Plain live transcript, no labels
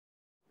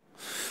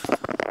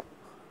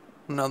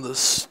Another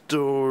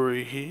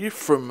story here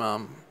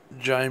from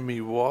Jamie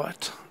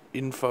White,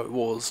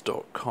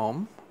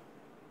 Infowars.com.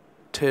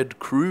 Ted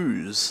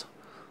Cruz.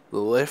 The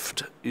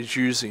left is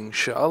using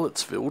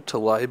Charlottesville to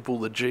label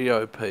the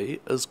GOP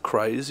as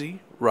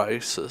crazy,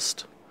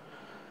 racist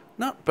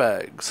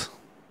nutbags.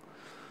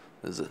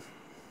 There's a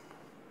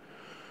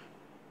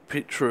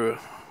picture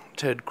of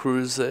Ted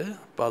Cruz there,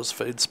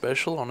 BuzzFeed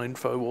special on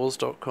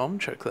Infowars.com.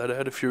 Check that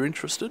out if you're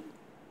interested.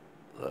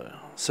 It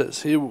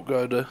says here we'll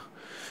go to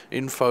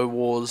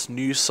Infowars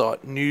news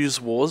site News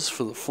Wars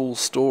for the full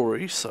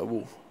story, so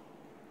we'll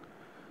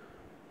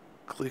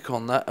click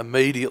on that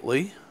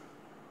immediately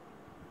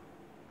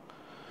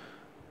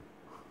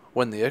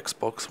when the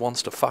Xbox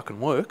wants to fucking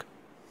work.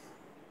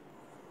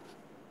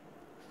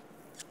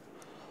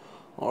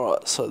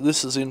 Alright, so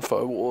this is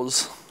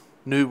Infowars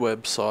new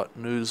website,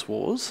 News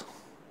Wars.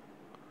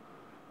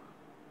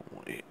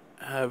 We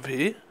have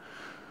here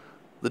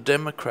the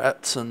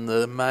Democrats and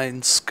the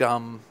main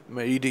scum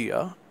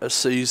media are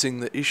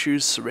seizing the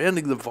issues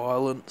surrounding the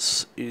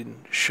violence in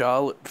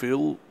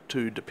Charlottesville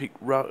to depict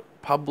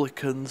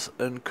Republicans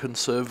and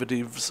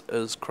conservatives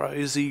as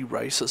crazy,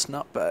 racist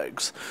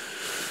nutbags,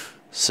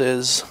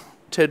 says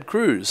Ted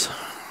Cruz.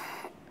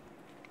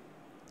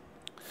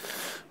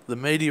 The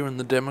media and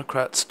the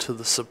Democrats, to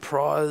the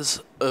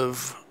surprise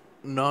of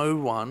no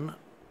one,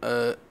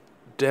 are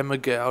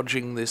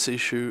demagoguing this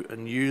issue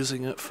and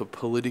using it for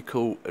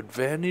political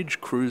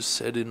advantage, Cruz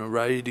said in a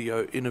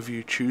radio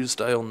interview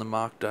Tuesday on the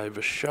Mark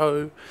Davis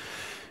show.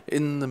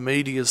 In the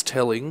media's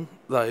telling,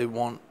 they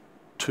want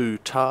to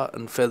tar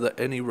and feather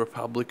any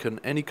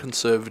Republican, any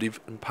conservative,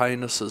 and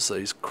paint us as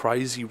these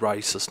crazy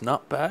racist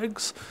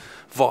nutbags.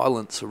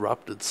 Violence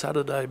erupted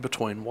Saturday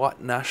between white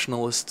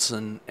nationalists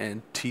and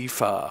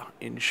Antifa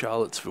in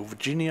Charlottesville,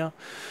 Virginia,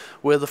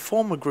 where the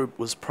former group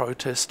was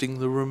protesting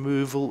the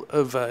removal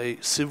of a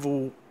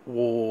Civil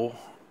War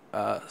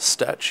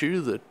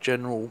statue, the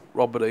General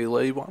Robert E.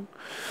 Lee one.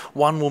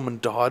 One woman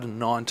died and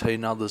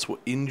 19 others were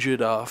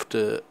injured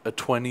after a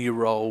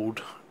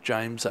 20-year-old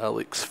James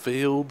Alex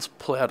Fields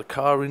ploughed a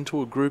car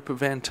into a group of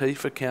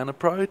Antifa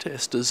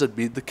counter-protesters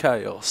amid the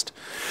chaos.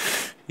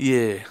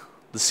 Yeah,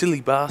 the silly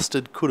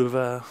bastard could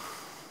have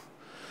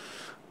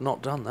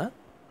not done that.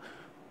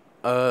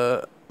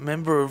 A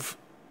member of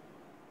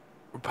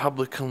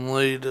Republican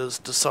leaders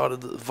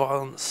decided that the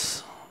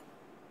violence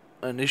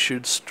and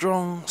issued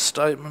strong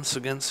statements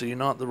against the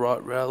Unite the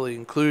Right rally,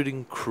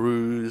 including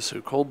Cruz,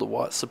 who called the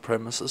white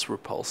supremacists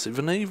repulsive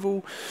and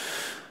evil.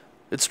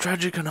 It's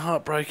tragic and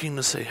heartbreaking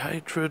to see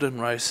hatred and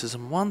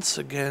racism once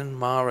again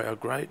mar our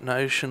great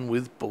nation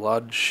with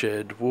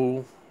bloodshed.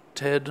 Well,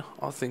 Ted,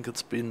 I think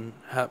it's been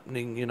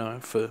happening,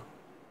 for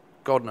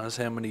God knows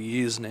how many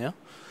years now,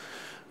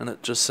 and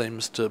it just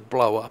seems to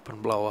blow up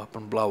and blow up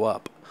and blow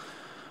up.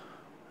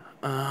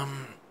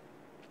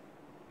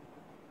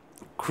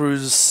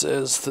 Cruz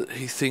says that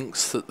he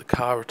thinks that the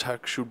car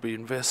attack should be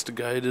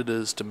investigated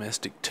as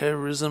domestic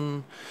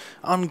terrorism.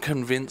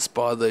 Unconvinced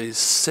by these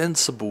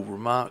sensible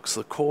remarks,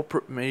 the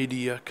corporate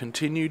media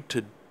continued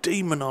to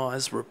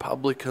demonise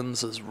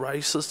Republicans as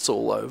racists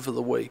all over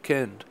the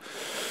weekend.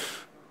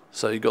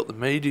 So you got the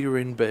media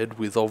in bed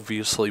with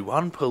obviously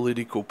one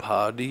political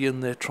party,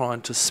 and they're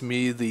trying to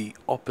smear the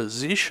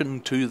opposition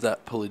to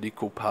that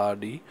political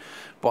party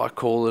by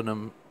calling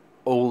them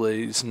all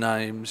these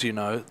names.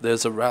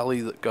 There's a rally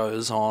that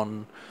goes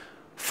on,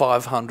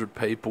 500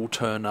 people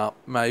turn up,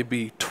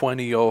 maybe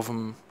 20 of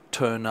them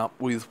turn up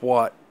with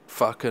white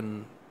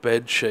fucking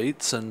bed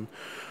sheets and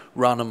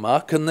run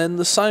amok, and then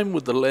the same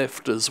with the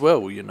left as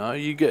well.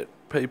 You get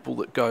people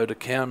that go to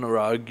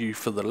counter-argue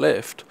for the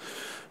left,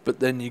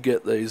 but then you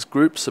get these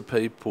groups of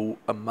people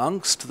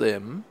amongst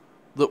them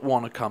that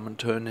want to come and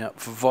turn out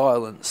for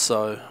violence.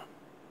 So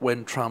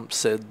when Trump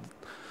said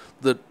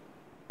that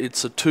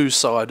it's a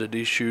two-sided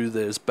issue,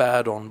 there's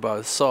bad on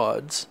both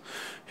sides,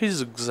 he's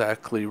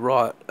exactly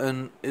right,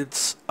 and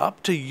it's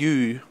up to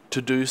you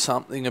to do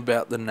something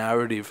about the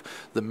narrative.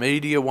 The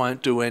media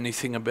won't do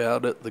anything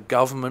about it, the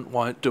government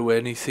won't do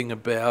anything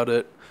about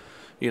it,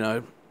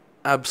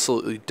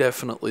 absolutely,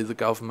 definitely the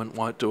government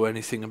won't do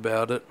anything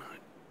about it.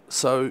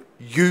 So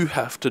you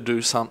have to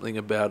do something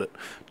about it.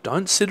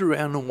 Don't sit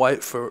around and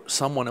wait for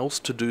someone else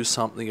to do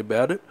something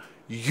about it.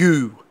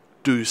 You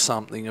do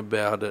something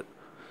about it.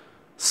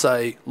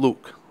 Say,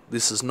 look,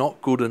 this is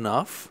not good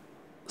enough.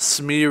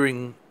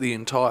 Smearing the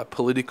entire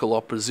political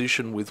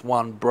opposition with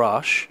one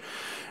brush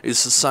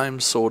is the same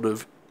sort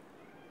of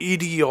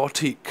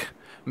idiotic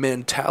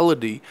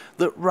mentality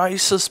that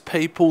racist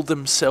people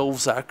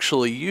themselves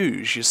actually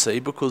use, you see,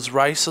 because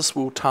racists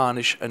will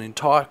tarnish an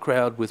entire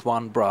crowd with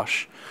one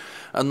brush.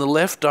 And the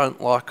left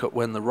don't like it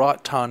when the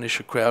right tarnish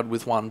a crowd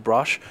with one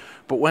brush,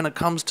 but when it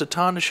comes to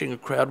tarnishing a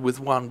crowd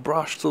with one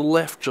brush, the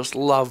left just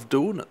love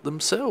doing it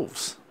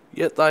themselves.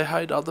 Yet they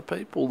hate other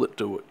people that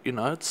do it.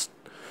 It's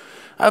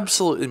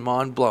absolutely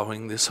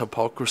mind-blowing, this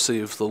hypocrisy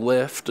of the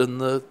left and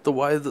the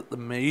way that the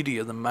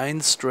media, the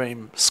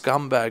mainstream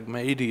scumbag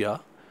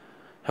media,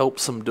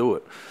 helps them do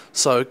it.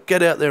 So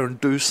get out there and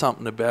do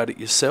something about it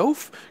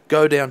yourself.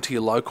 Go down to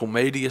your local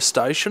media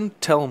station,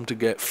 tell them to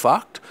get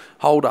fucked,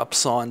 hold up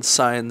signs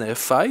saying they're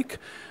fake.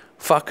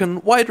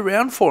 Fucking wait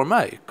around for them,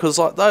 eh? Because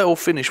like, they all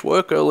finish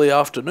work early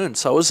afternoon,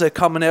 so as they're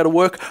coming out of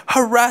work,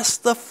 harass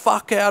the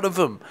fuck out of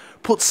them.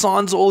 Put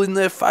signs all in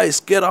their face,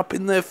 get up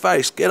in their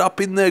face, get up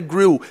in their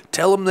grill,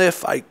 tell them they're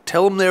fake,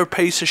 tell them they're a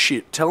piece of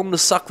shit, tell them to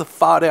suck the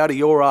fart out of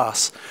your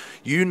ass.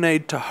 You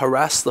need to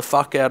harass the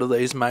fuck out of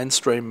these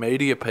mainstream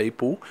media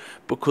people,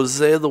 because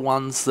they're the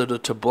ones that are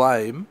to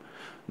blame,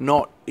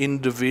 not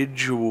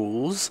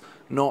individuals,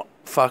 not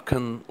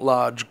fucking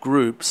large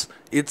groups.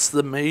 It's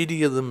the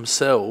media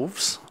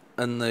themselves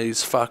and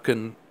these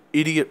fucking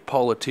idiot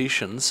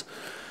politicians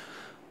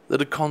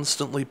that are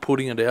constantly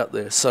putting it out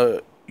there.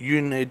 So you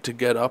need to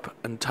get up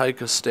and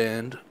take a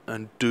stand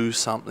and do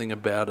something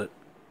about it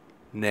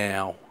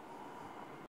now.